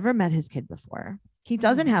he never met his kid before, he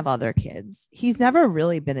doesn't Mhm. have other kids. He's never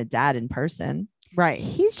really been a dad in person. Right.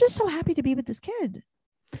 He's just so happy to be with this kid.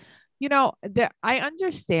 I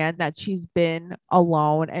understand that she's been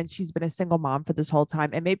alone and she's been a single mom for this whole time.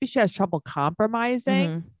 And maybe she has trouble compromising.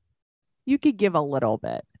 Mhm. You could give a little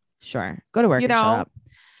bit. Sure. Go to work You and shut know, up.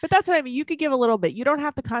 But that's what I mean. You could give a little bit. You don't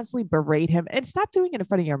have to constantly berate him and stop doing it in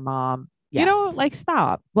front of your mom. Yes.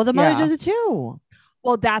 Stop. Well, the mother Yeah. does it too.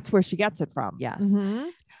 Well, that's where she gets it from. Yes. Mhm.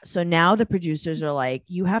 So now the producers are like,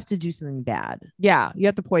 you have to do something bad. Yeah. You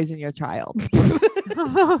have to poison your child.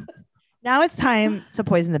 Now it's time to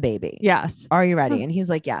poison the baby. Yes. Are you ready? And he's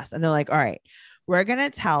like, yes. And they're like, all right, we're going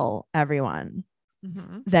to tell everyone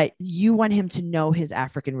Mhm. that you want him to know his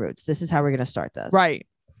African roots. This is how we're going to start this. Right.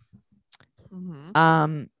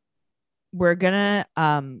 Mhm. We're gonna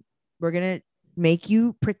make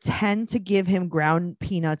you pretend to give him ground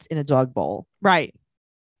peanuts in a dog bowl. Right.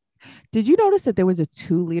 Did you notice that there was a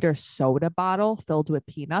 2-liter soda bottle filled with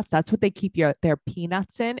peanuts? That's what they keep their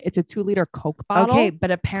peanuts in. It's a 2-liter Coke bottle. Okay,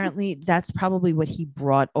 but apparently that's probably what he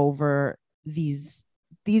brought over. These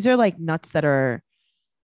are like nuts that are.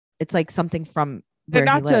 It's like something from They're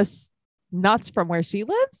where he not lives. just nuts from where she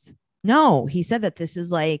lives. No, he said that this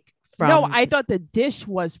is like from. No, I thought the dish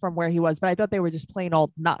was from where he was, but I thought they were just plain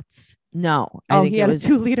old nuts. No, I Oh, think he it had was. a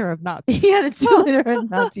 2-liter of nuts. He had a 2-liter of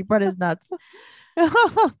nuts. He brought his nuts,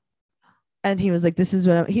 and he was like, "This is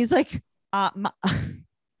what he's like."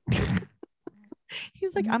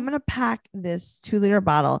 He's like, "I'm gonna pack this 2-liter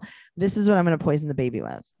bottle. This is what I'm gonna poison the baby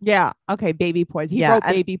with." Yeah. Okay. Baby poison. He Yeah, wrote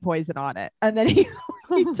and- baby poison on it. And then he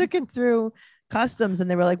took it through customs,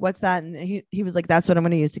 and they were like, "What's that?" And he was like, "That's what I'm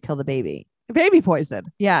gonna use to kill the baby." Baby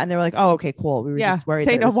poison. Yeah, and they were like, "Oh, okay, cool." We were Yeah. just worried.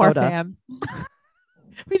 Say that it no was more, soda. fam.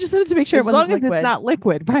 We just wanted to make sure As it wasn't long as liquid. it's not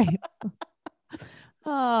liquid, right?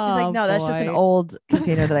 Oh, He's like, "No, that's just an old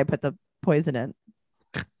container that I put the poison in."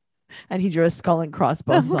 And he drew a skull and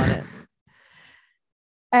crossbones on it.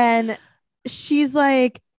 And she's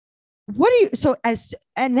like, "What do you?"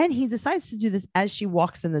 And then he decides to do this as she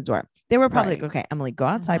walks in the door. They were probably Right. like, "Okay, Emily, go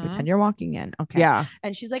outside, Mhm. pretend you're walking in." Okay. Yeah.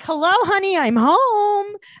 And she's like, "Hello, honey, I'm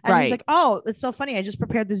home." And Right. he's like, "Oh, it's so funny. I just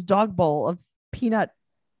prepared this dog bowl of peanut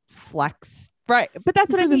flecks Right. But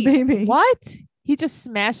that's what for I the mean. baby." What? He just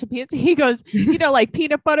smashed the peanuts. He goes, like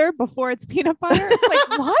peanut butter before it's peanut butter.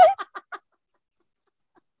 Like, what?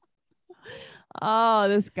 Oh,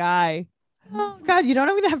 this guy. Oh God, you know what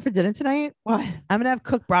I'm gonna have for dinner tonight? What? I'm gonna have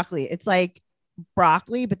cooked broccoli. It's like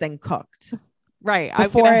broccoli, but then cooked Right.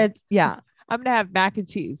 before I'm gonna have mac and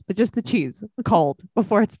cheese, but just the cheese cold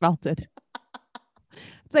before it's melted.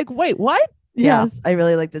 It's like, wait, what? Yeah. Yes, I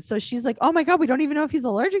really liked it. So she's like, "Oh my God, we don't even know if he's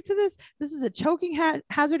allergic to this. This is a choking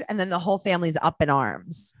hazard." And then the whole family's up in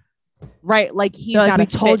arms. Right. Like he's They're like, not "We a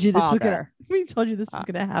told fit you this was father. gonna. We told you this was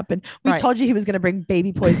gonna happen. We right. told you he was gonna bring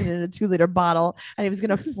baby poison in a 2-liter bottle, and he was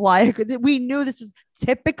gonna fly. We knew this was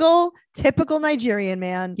typical Nigerian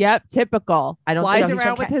man. Yep. Typical. I don't Flies know, he's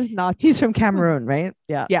around from with his nuts. He's from Cameroon, right?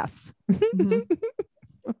 Yeah. yes. Mhm.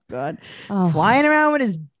 Good. Oh, Flying around with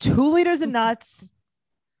his 2 liters of nuts.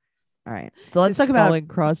 All right. So let's his talk about skull and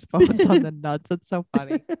crossbones on the nuts. That's so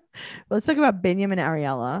funny. let's talk about Binyam and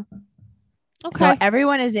Ariella. Okay. So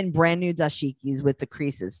everyone is in brand new dashikis with the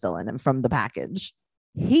creases still in them from the package.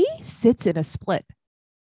 He sits in a split.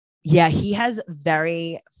 Yeah, he's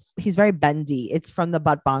very bendy. It's from the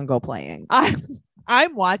butt bongo playing.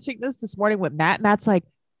 I'm watching this morning with Matt. Matt's like,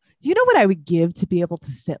 do you know what I would give to be able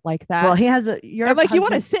to sit like that? Well, he has I'm I'm like, you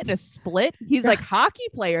want to sit in a split? He's like, hockey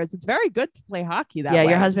players. It's very good to play hockey that way. Yeah,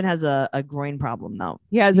 your husband has a groin problem though.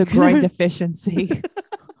 He has a groin deficiency.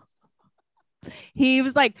 He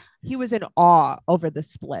was in awe over the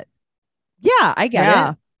split. Yeah, I get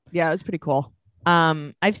it. Yeah, it was pretty cool.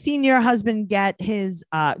 I've seen your husband get his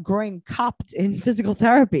groin cupped in physical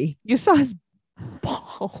therapy. You saw his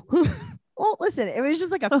ball. Well, listen, it was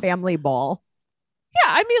just like a family ball.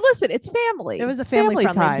 Yeah, I mean, listen, it's family. It was a It's family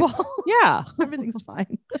friendly time. ball. Yeah, Everything's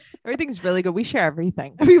fine. everything's really good. We share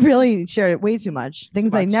everything. We really share way too much.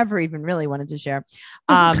 Things I much. never even really wanted to share.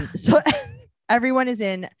 So everyone is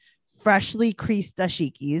in freshly creased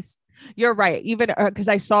dashikis. You're right. Even because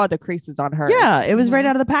I saw the creases on her. Yeah, it was right Mhm.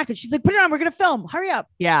 out of the package. She's like, "Put it on. We're gonna film. Hurry up.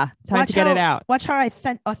 Yeah, time Watch to get it how- out. Watch how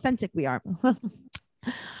authentic we are."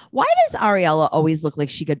 Why does Ariella always look like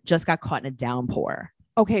she just got caught in a downpour?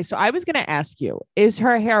 Okay, so I was gonna ask you: is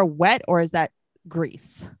her hair wet or is that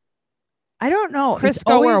grease? I don't know.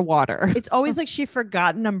 Crisco or water? It's always like she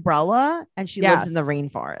forgot an umbrella and she lives in the Yes.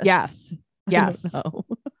 rainforest. Yes, I don't yes. know.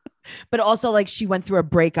 But also like she went through a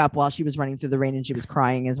breakup while she was running through the rain and she was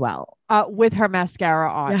crying as well. With her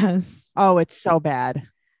mascara on. Yes. Oh, it's so bad.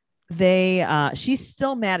 She's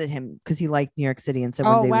still mad at him because he liked New York City and said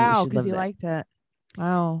Oh one day we wow, should because live he there. liked it.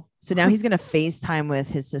 Wow. So now he's gonna FaceTime with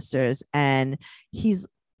his sisters and he's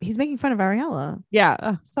making fun of Ariella.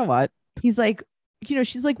 Yeah. So what? He's like,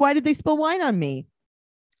 she's like, "Why did they spill wine on me?"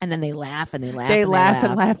 And then they laugh and they laugh. They and laugh they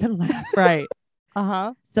and laugh and laugh. Right.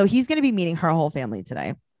 Uh-huh. So he's gonna be meeting her whole family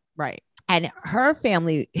today. Right. And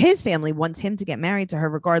his family wants him to get married to her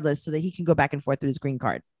regardless so that he can go back and forth with his green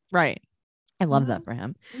card. Right. I love that for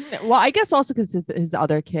him. Well, I guess also because his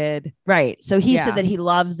other kid. Right. So he Yeah. said that he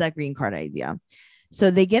loves that green card idea.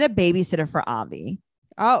 So they get a babysitter for Avi.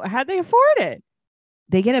 Oh, how'd they afford it?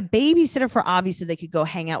 They get a babysitter for Avi so they could go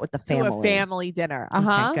hang out with the To family. a family dinner. Okay,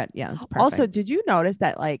 Uh-huh. good. Yeah, that's perfect. Also, did you notice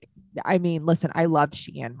that, I mean, listen, I love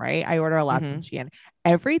Shein, right? I order a lot Mm-hmm. from Shein.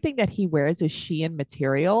 Everything that he wears is Shein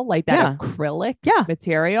material, like that Yeah. acrylic Yeah.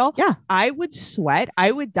 material. Yeah. I would sweat.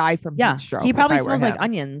 I would die from yeah, heat stroke. he probably if I were smells like him.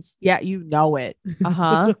 onions. Yeah, you know it.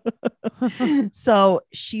 Uh-huh. So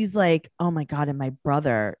she's like, "Oh my God." And my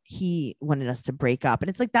brother, he wanted us to break up. And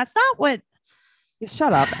it's like, that's not what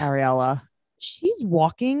Shut up, Ariella. she's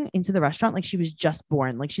walking into the restaurant like she was just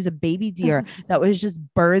born. Like she's a baby deer that was just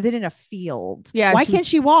birthed in a field. Yeah, Why she's- can't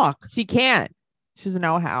she walk? She can't. She doesn't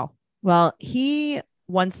know how. Well, he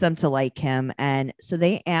wants them to like him. And so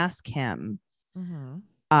they ask him,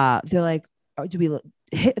 they're like, oh,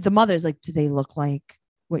 the mother's like, do they look like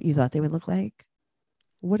what you thought they would look like?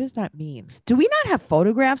 What does that mean? Do we not have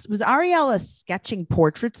photographs? Was Ariella sketching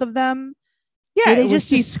portraits of them? Yeah, Were they just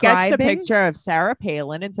she sketched a describing? picture of Sarah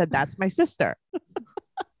Palin and said, "That's my sister."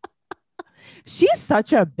 She's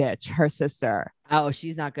such a bitch, her sister. Oh,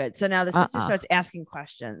 she's not good. So now the sister starts asking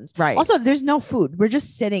questions. Right. Also, there's no food. We're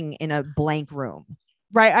just sitting in a blank room.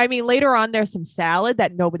 Right. I mean, later on, there's some salad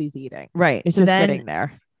that nobody's eating. Right. It's so just then sitting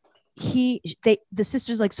there. The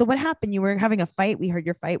sister's like, so what happened? You were having a fight. We heard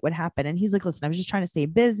your fight. What happened? And he's like, listen, I was just trying to stay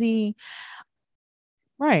busy.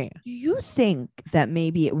 Right. Do you think that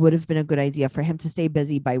maybe it would have been a good idea for him to stay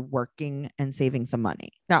busy by working and saving some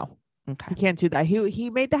money? No. Okay. He can't do that. He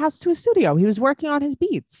made the house to a studio. He was working on his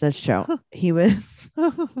beats. That's true. He was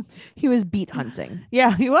beat hunting.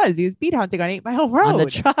 Yeah, he was. He was beat hunting on 8 Mile Road. On the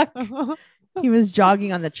truck. He was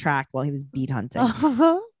jogging on the track while he was beat hunting.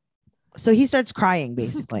 So he starts crying,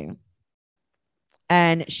 basically.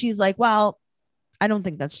 And she's like, well, I don't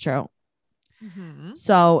think that's true.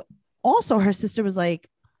 So also her sister was like,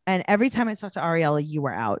 and every time I talked to Ariella, you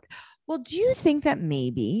were out. Well, do you think that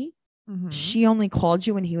maybe she only called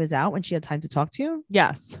you when he was out, when she had time to talk to you?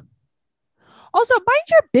 Yes. Also, mind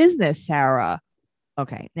your business, Sarah.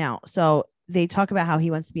 Okay. Now, so they talk about how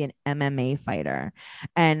he wants to be an MMA fighter.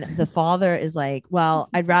 And the father is like, well,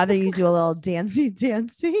 I'd rather you do a little dancey.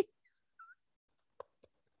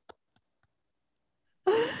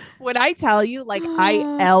 When I tell you, like, I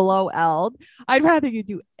LOL'd, I'd rather you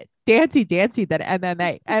do dancey than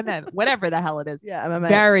MMA. And then whatever the hell it is. Yeah, MMA.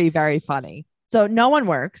 Very, very funny. So no one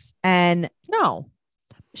works. And no,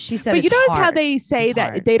 she said, but you notice how they say It's that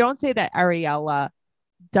hard. they don't say that Ariella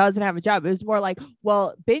doesn't have a job. It was more like,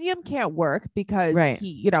 well, Binyam can't work because Right.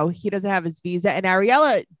 he doesn't have his visa, and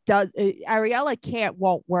Ariella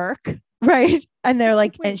won't work. Right. And they're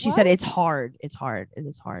like, Wait, and she what? said, it's hard. It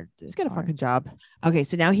is hard. Just get a fucking job. Okay.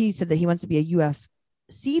 So now he said that he wants to be a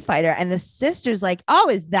UFC fighter. And the sister's like, oh,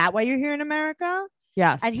 is that why you're here in America?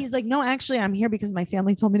 Yes. And he's like, no, actually, I'm here because my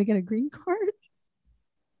family told me to get a green card.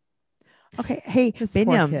 Okay. Hey, This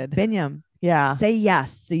poor kid. Binyam, yeah. say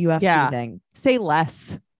yes, the UFC Yeah. thing. Say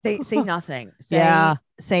less. Say nothing.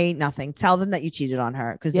 Say nothing. Tell them that you cheated on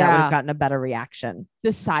her, because that would Yeah. have gotten a better reaction.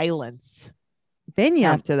 The silence Binyam.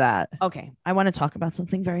 after that. Okay. I want to talk about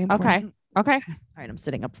something very important. Okay. All right. I'm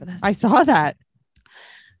sitting up for this. I saw that.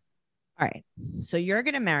 All right. So you're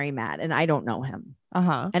going to marry Matt, and I don't know him.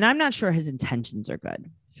 And I'm not sure his intentions are good.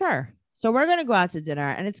 sure. So we're going to go out to dinner,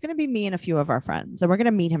 and it's going to be me and a few of our friends, and we're going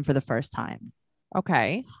to meet him for the first time.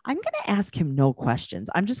 Okay. I'm going to ask him no questions.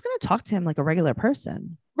 I'm just going to talk to him like a regular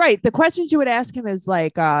person. Right. The questions you would ask him is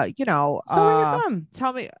like, So where are you from?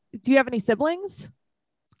 tell me, do you have any siblings?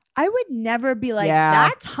 I would never be like, Yeah.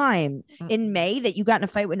 that time in May that you got in a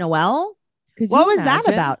fight with Noelle. Could What you was that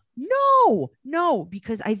imagine? about? No,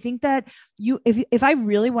 because I think that if I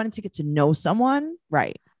really wanted to get to know someone,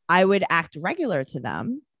 Right. I would act regular to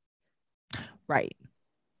them Right.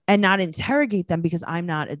 and not interrogate them, because I'm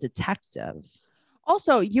not a detective.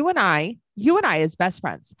 Also, you and I as best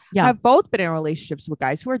friends Yeah. have both been in relationships with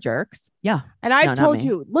guys who are jerks. Yeah. And I've No, not told me.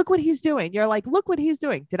 you, look what he's doing. You're like, look what he's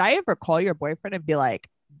doing. Did I ever call your boyfriend and be like,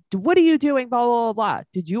 what are you doing? Blah, blah, blah, blah.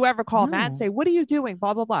 Did you ever call Matt and No. say, what are you doing?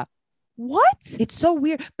 Blah, blah, blah. What? It's so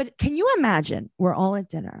weird. But can you imagine we're all at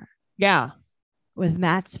dinner Yeah. with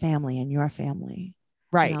Matt's family and your family?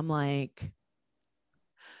 Right. And I'm like,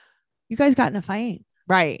 you guys got in a fight.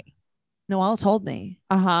 Right. Noelle told me.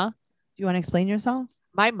 Uh-huh. Do you want to explain yourself?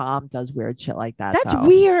 My mom does weird shit like that. That's though.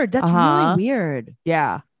 weird. That's Uh-huh. really weird.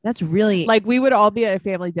 Yeah. That's really Like we would all be at a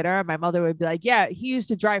family dinner and my mother would be like, yeah, he used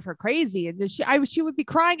to drive her crazy. And then she would be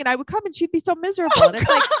crying and I would come and she'd be so miserable. Oh, and it's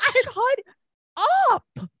like, shut up.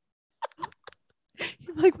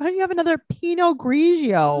 You're like, why do you have another Pinot This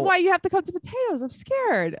Grigio? is why you have to come to potatoes. I'm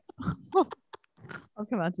scared. I'll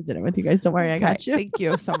come out to dinner with you guys. Don't worry, I got Okay, you. Thank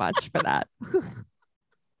you so much for that.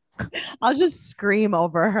 I'll just scream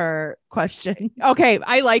over her question. Okay.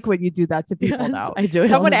 I like when you do that to people Yes, though. I do it.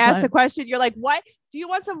 Someone all the asks a time. question. You're like, what? Do you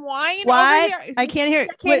want some wine? What? Over here? I can't hear.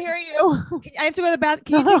 I can't hear you. I have to go to the bath.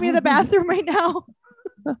 Can you take me to the bathroom right now?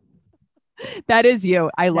 That is you.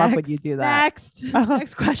 I love when you do that. Next.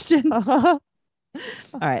 Next question. All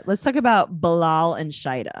right, let's talk about Bilal and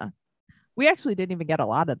Shida. We actually didn't even get a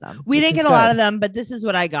lot of them. We which didn't is get a lot good. of them, but this is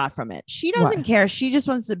what I got from it. She doesn't What? care. She just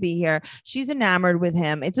wants to be here. She's enamored with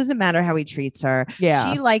him. It doesn't matter how he treats her.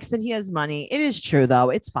 Yeah. She likes that he has money. It is true, though.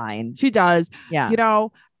 It's fine. She does. Yeah. You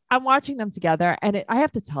know, I'm watching them together and I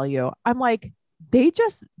have to tell you, I'm like,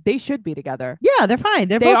 they should be together. Yeah, they're fine.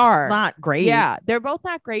 They both are not great. Yeah, they're both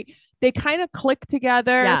not great. They kind of click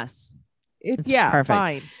together. Yes. It's perfect.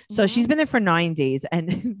 Fine. So she's been there for 9 days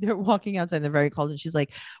and they're walking outside. They're very cold. And she's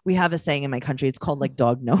like, we have a saying in my country. It's called like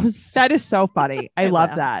dog nose. That is so funny. I love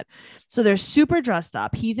laugh. that. So they're super dressed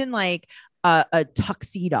up. He's in like a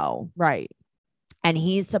tuxedo. Right. And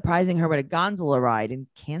he's surprising her with a gondola ride in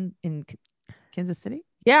Kansas City.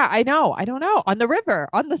 Yeah, I know. I don't know. On the river,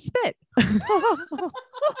 on the spit.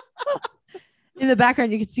 In the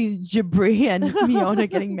background, you can see Jabri and Miona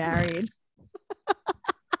getting married.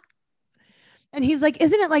 And he's like,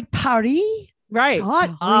 isn't it like Paris? Right.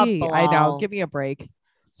 Shut up, I know. Bilal. Give me a break.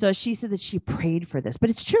 So she said that she prayed for this, but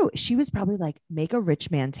it's true. She was probably like, make a rich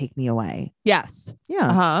man take me away. Yes. Yeah.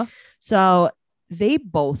 Uh-huh. So they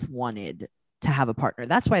both wanted to have a partner.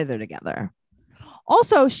 That's why they're together.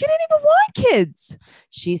 Also, she didn't even want kids.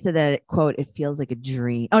 She said that, quote, it feels like a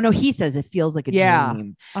dream. Oh, no, he says it feels like a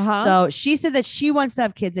dream. Uh-huh. So she said that she wants to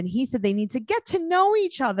have kids and he said they need to get to know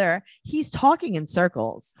each other. He's talking in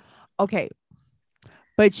circles. Okay.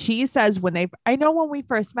 But she says I know when we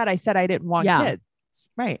first met, I said I didn't want kids.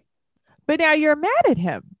 Right. But now you're mad at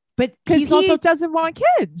him. But because he also doesn't want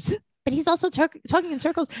kids. But he's also talking in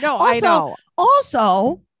circles. No, also, I know.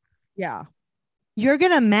 Also, yeah, you're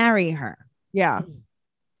going to marry her. Yeah.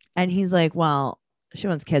 And he's like, well, she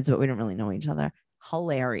wants kids, but we don't really know each other.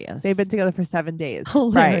 Hilarious. They've been together for 7 days.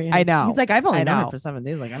 Hilarious. Right. I know. He's like, I've only known her for 7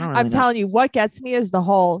 days. Like, I don't really I'm know. telling you, what gets me is the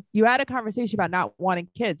whole, you had a conversation about not wanting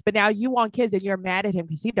kids, but now you want kids and you're mad at him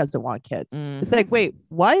because he doesn't want kids. It's like, wait,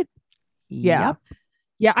 what? Yeah. Yep.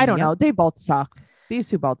 Yeah. I don't know. They both suck. These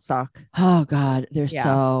two both suck. Oh God. They're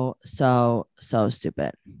so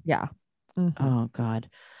stupid. Yeah. Mm-hmm. Oh God.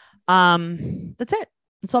 That's it.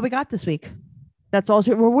 That's all we got this week. That's all.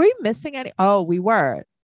 Were we missing any? Oh, we were.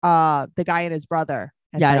 The guy and his brother.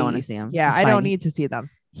 Yeah, I don't want to see him. Yeah, I don't need to see them.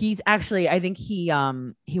 He's actually, I think he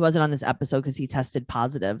wasn't on this episode because he tested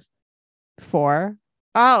positive for.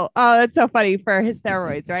 Oh, that's so funny for his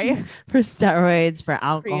steroids, right? For steroids, for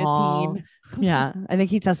alcohol. Creatine. Yeah, I think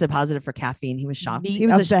he tested positive for caffeine. He was shocked. Meat He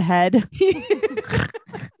was of the head.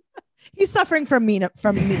 He's suffering from meat of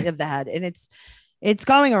the head, and it's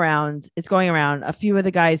going around. It's going around. A few of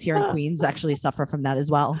the guys here in Queens actually suffer from that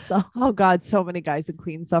as well. So, oh God, so many guys in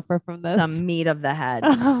Queens suffer from this. The meat of the head.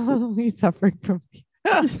 He's suffering from.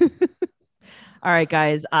 All right,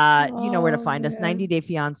 guys. You know where to find us. 90 Day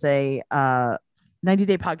Fiance. 90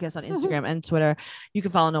 Day Podcast on Instagram and Twitter. You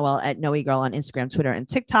can follow Noelle at NoeGirl on Instagram, Twitter, and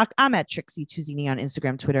TikTok. I'm at Trixie Tuzini on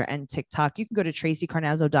Instagram, Twitter, and TikTok. You can go to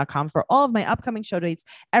TracyCarnazzo.com for all of my upcoming show dates,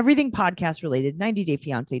 everything podcast related, 90 Day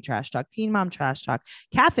Fiance Trash Talk, Teen Mom Trash Talk,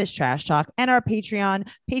 Catfish Trash Talk, and our Patreon,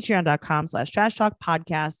 patreon.com/Trash Talk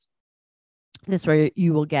Podcast. This is where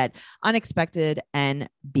you will get unexpected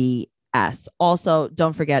NBS. Also,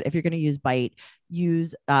 don't forget, if you're going to use Bite,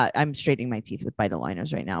 I'm straightening my teeth with Bite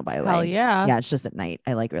aligners right now, by the way. Hell yeah. Yeah, it's just at night.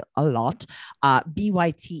 I like it a lot.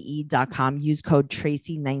 BYTE.com. Use code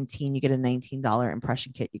Tracy19. You get a $19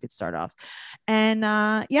 impression kit. You could start off. And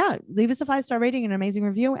leave us a 5-star rating and an amazing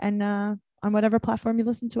review and on whatever platform you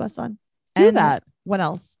listen to us on. Do that. What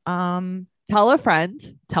else? Tell a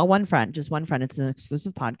friend. Tell one friend, just one friend. It's an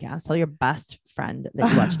exclusive podcast. Tell your best friend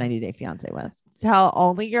that you watch 90 Day Fiance with. Tell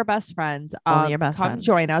only your best friend. Only your best friend. Come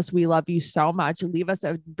join us. We love you so much. Leave us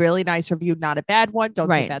a really nice review, not a bad one. Don't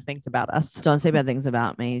say bad things about us. Don't say bad things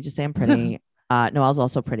about me. Just say I'm pretty. Noelle's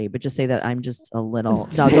also pretty, but just say that I'm just a little.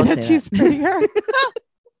 No, don't say that. She's prettier.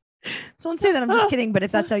 Don't say that. I'm just kidding. But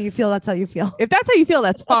if that's how you feel, that's how you feel. If that's how you feel,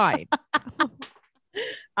 that's fine.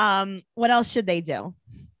 What else should they do?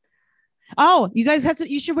 Oh, you guys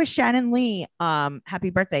you should wish Shannon Lee happy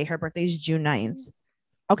birthday. Her birthday is June 9th.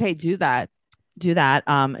 Okay, do that.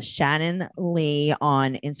 Shannon Lee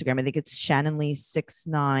on Instagram. I think it's Shannon Lee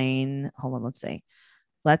 69. Hold on, let's see.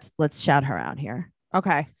 Let's shout her out here.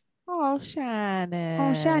 Okay. Oh, Shannon.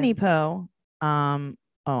 Oh, Shanny Poo. I'm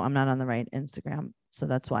not on the right Instagram, so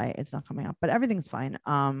that's why it's not coming up. But everything's fine.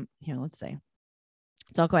 Here, let's see.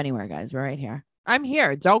 Don't go anywhere, guys. We're right here. I'm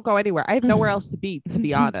here. Don't go anywhere. I have nowhere else to be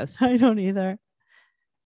honest. I don't either.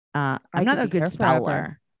 I'm not a good speller.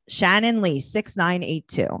 Forever. Shannon Lee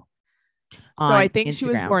 6982. So I think Instagram. she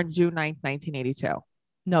was born June 9th, 1982.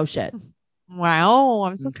 No shit. Wow.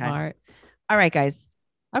 I'm so smart. All right, guys.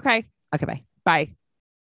 Okay. Okay, bye. Bye.